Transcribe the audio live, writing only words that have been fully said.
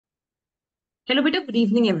Hello, beta. Good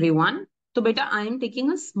evening, everyone. So, beta, I am taking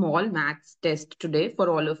a small maths test today for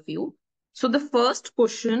all of you. So, the first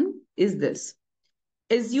question is this.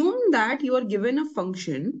 Assume that you are given a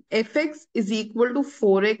function fx is equal to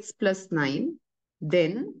 4x plus 9.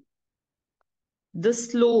 Then, the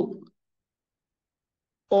slope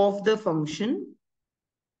of the function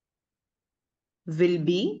will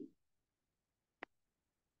be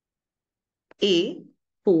a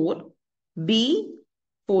 4, b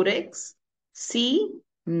 4x, c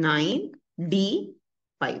 9, d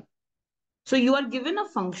 5. So you are given a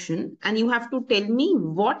function and you have to tell me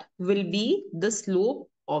what will be the slope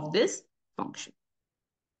of this function.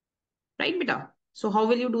 Right, beta? So how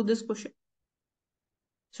will you do this question?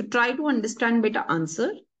 So try to understand beta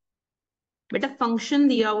answer. Beta function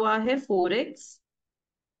दिया हुआ है 4x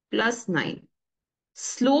plus 9.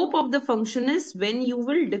 Slope of the function is when you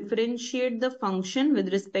will differentiate the function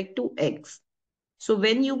with respect to x. So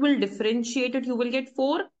when you will differentiate it, you will get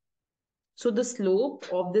 4. So the slope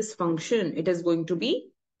of this function, it is going to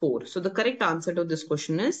be 4. So the correct answer to this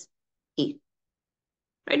question is A.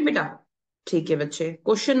 Right, beta? ठीक है बच्चे.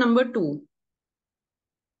 Question number 2.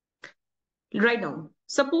 Write down.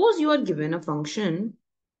 Suppose you are given a function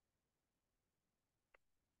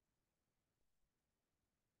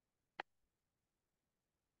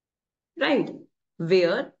right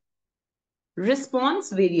where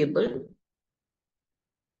response variable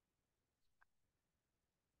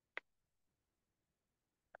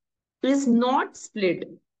is not split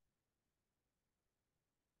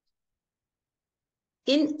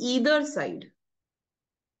in either side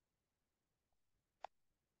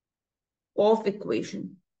of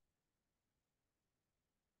equation.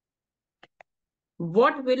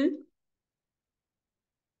 What will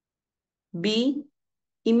be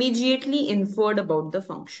immediately inferred about the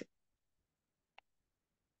function?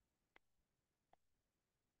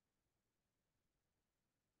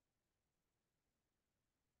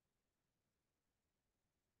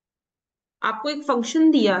 आपको एक function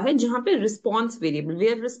दिया है जहां पे response variable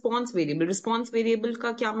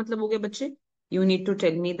का क्या मतलब हो गया बच्चे? You need to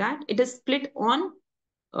tell me that it is split on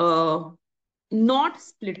not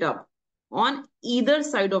split up on either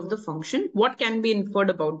side of the function. What can be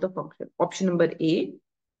inferred about the function? Option number A,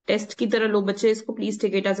 test की तरह लो बच्चे इसको, please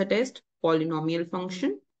take it as a test, polynomial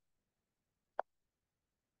function.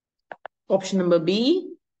 Option number B,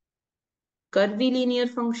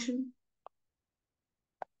 curvilinear function.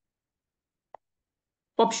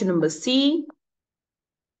 Option number C,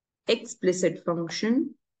 explicit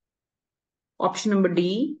function. Option number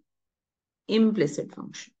D, implicit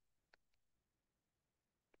function.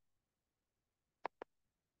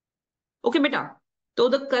 Okay, beta. So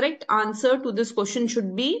the correct answer to this question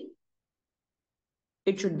should be,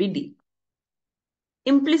 it should be D.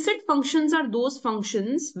 Implicit functions are those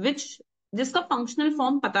functions which जिसका functional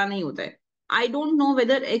form पता नहीं होता है. I don't know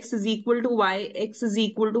whether x is equal to y, x is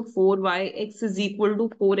equal to 4y, x is equal to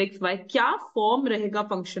 4xy. क्या form रहेगा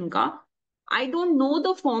function का? I don't know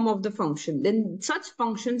the form of the function. Then such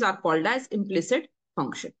functions are called as implicit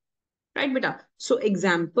function. Right, beta? So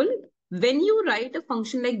example, when you write a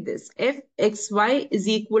function like this, fxy is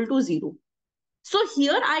equal to 0. So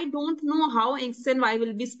here I don't know how x and y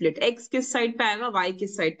will be split. X किस side पे आएगा, y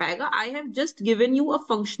किस side पे आएगा. I have just given you a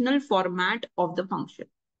functional format of the function.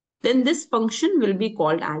 Then this function will be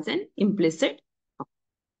called as an implicit.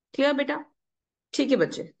 Clear, beta? ठीक है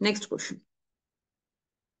बच्चे. Next question.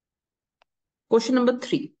 Question number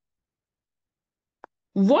 3.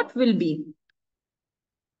 What will be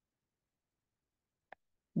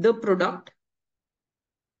the product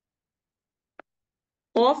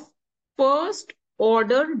of first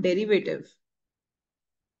order derivative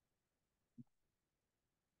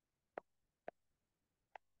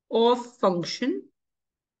of function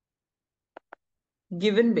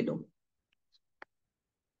given below?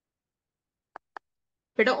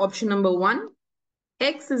 Beta, option number 1,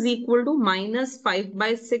 x is equal to minus 5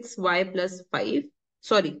 by 6y plus 5.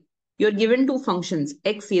 Sorry, you're given two functions.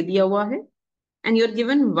 X ये दिया हुआ है and you're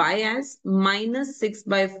given y as minus 6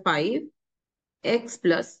 by 5 x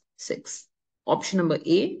plus 6. Option number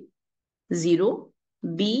A, 0,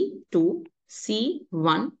 B, 2, C,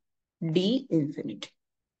 1, D, infinity.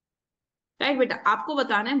 Right, beta? आपको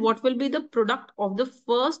बताना है what will be the product of the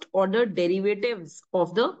first order derivatives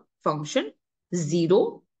of the function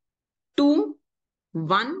 0, 2,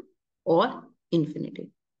 1 or infinity.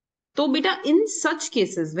 तो बेटा in such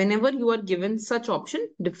cases whenever you are given such option,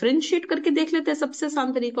 differentiate करके देख लेते हैं, सबसे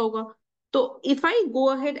आसान तरीका होगा. तो if I go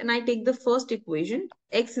ahead and I take the first equation,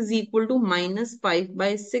 x is equal to minus 5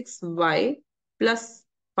 by 6y plus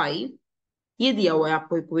 5, ये दिया हुआ है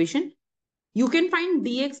आपको equation. You can find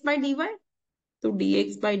dx by dy. तो dx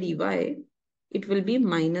by dy it will be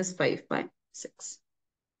 -5/6.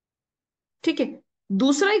 ठीक है,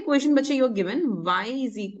 दूसरा equation बच्चे you are given y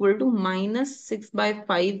is equal to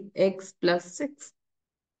 -6/5x + 6.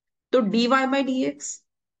 तो dy by dx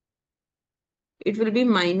it will be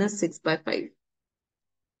 -6/5.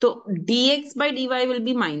 तो dx by dy will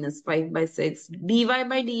be -5/6. dy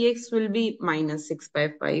by dx will be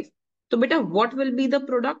 -6/5. तो बेटा what will be the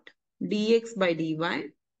product? dx by dy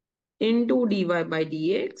into dy by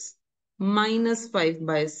dx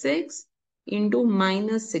 -5/6 into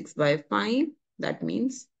 -6/5. That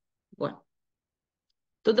means 1.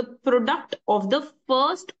 तो the product of the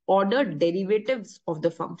first order derivatives of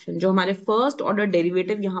the function, जो हमारे first order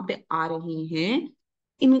derivative यहाँ पे आ रही हैं,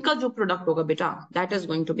 इनका जो प्रोडक्ट होगा बेटा that is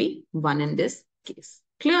going to be 1 in this case.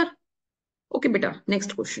 Clear? Okay बेटा,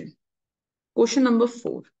 next question. Question number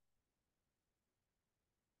 4.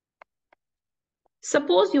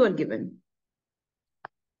 Suppose you are given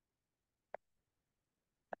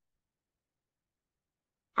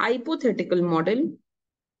hypothetical model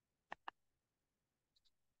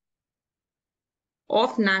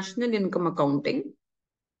of national income accounting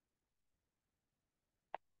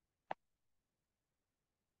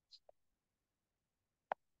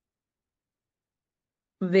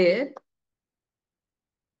where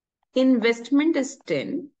investment is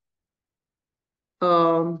 10,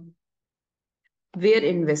 where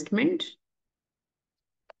investment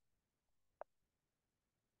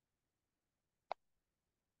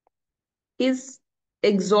is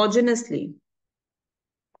exogenously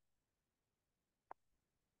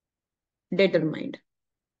determined.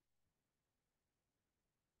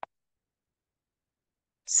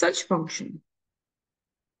 Such function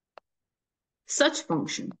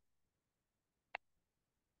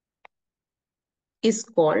is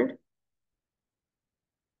called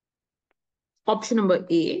option number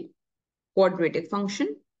A, quadratic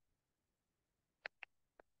function.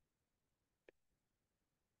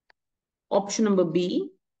 Option number B,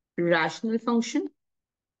 rational function.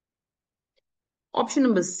 Option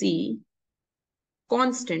number C,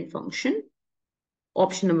 constant function.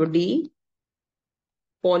 Option number D,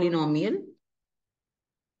 polynomial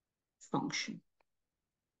function.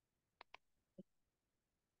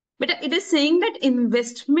 But it is saying that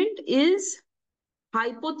investment is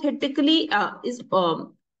hypothetically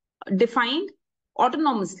defined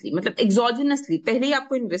autonomously, मतलब exogenously. पहले ही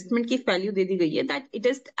आपको investment की value दे दी गई है that it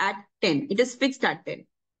is at 10, it is fixed at 10.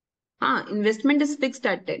 हाँ, investment is fixed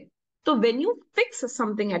at 10. तो when you fix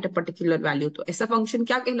something at a particular value, तो ऐसा function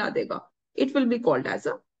क्या कहला देगा? It will be called as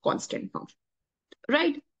a constant function,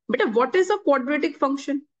 right? But what is a quadratic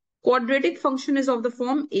function? Quadratic function is of the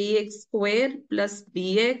form ax square plus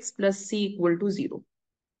bx plus c equal to 0.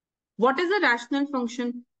 What is a rational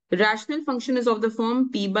function? Rational function is of the form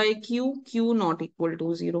p by q, q not equal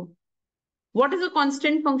to 0. What is a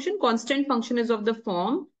constant function? Constant function is of the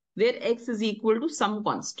form where x is equal to some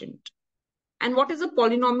constant. And what is a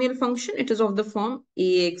polynomial function? It is of the form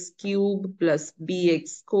ax cube plus bx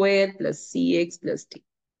square plus cx plus d.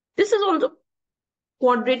 This is also,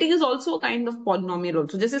 quadratic is also a kind of polynomial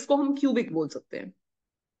also. जैसे इसको हम cubic बोल सकते हैं,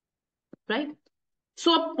 right?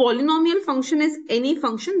 So a polynomial function is any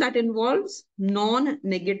function that involves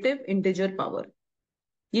non-negative integer power.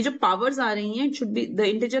 ये जो powers आ रही हैं, it should be, the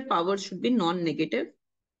integer powers should be non-negative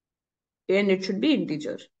and it should be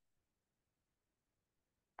integer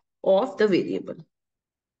of the variable.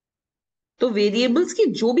 तो variables की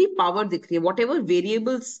जो भी power दिख रही है, whatever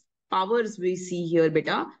variables powers we see here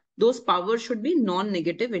beta, those powers should be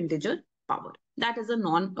non-negative integer power. That is a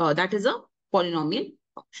polynomial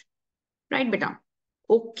function, right beta?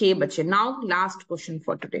 Okay bache, now last question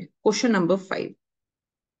for today, question number 5.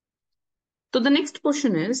 So the next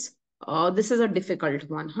question is, this is a difficult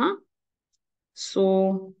one, huh?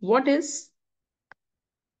 So what is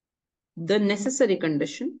the necessary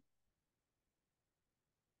condition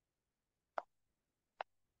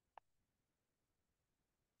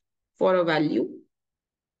for a value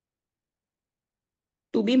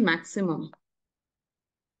to be maximum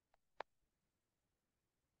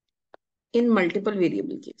in multiple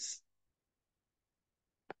variable case?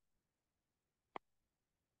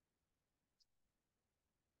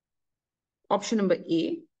 Option number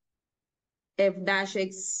A, f dash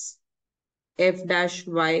x, f dash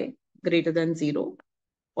y greater than 0.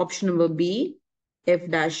 Option number B, f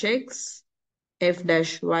dash x, f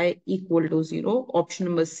dash y equal to 0. Option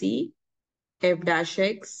number C, f dash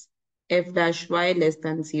x, f dash y less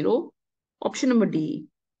than 0. Option number D,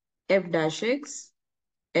 f dash x,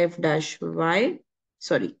 f dash y,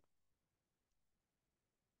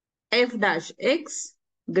 f dash x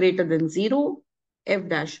greater than 0, f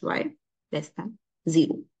dash y less than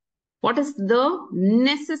 0. What is the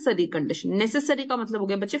necessary condition? Necessary का मतलब हो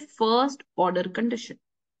गया बच्चे first order condition.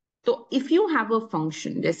 तो if you have a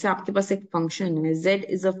function, जैसे आपके पास एक function है, z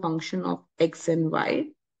is a function of x and y,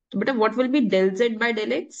 तो बेटा what will be del z by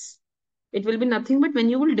del x? It will be nothing but when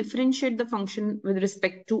you will differentiate the function with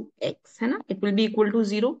respect to x, है ना? It will be equal to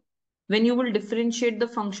 0. When you will differentiate the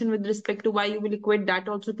function with respect to y, you will equate that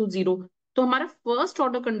also to 0. तो हमारा first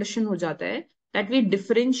order condition हो जाता है that we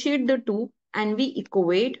differentiate the two and we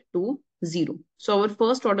equate to 0. So our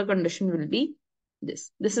first order condition will be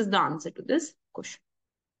this. This is the answer to this question.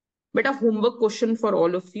 But a homework question for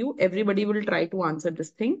all of you. Everybody will try to answer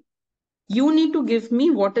this thing. You need to give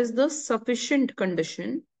me what is the sufficient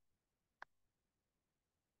condition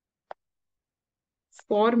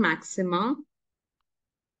for maxima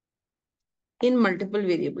in multiple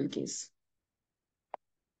variable case.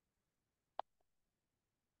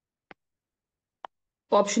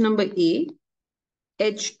 Option number A,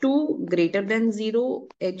 H2 greater than 0,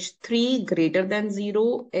 H3 greater than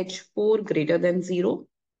 0, H4 greater than 0.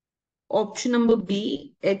 Option number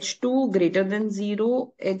B, H2 greater than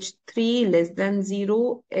 0, H3 less than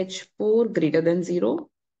 0, H4 greater than 0.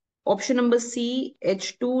 Option number C,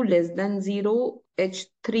 H2 less than 0,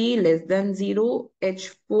 H3 less than 0,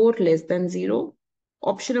 H4 less than 0.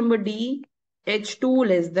 Option number D, H2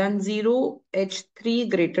 less than 0, H3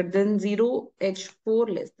 greater than 0,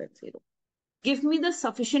 H4 less than 0. Give me the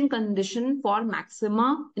sufficient condition for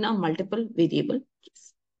maxima in a multiple variable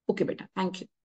case. Okay, beta. Thank you.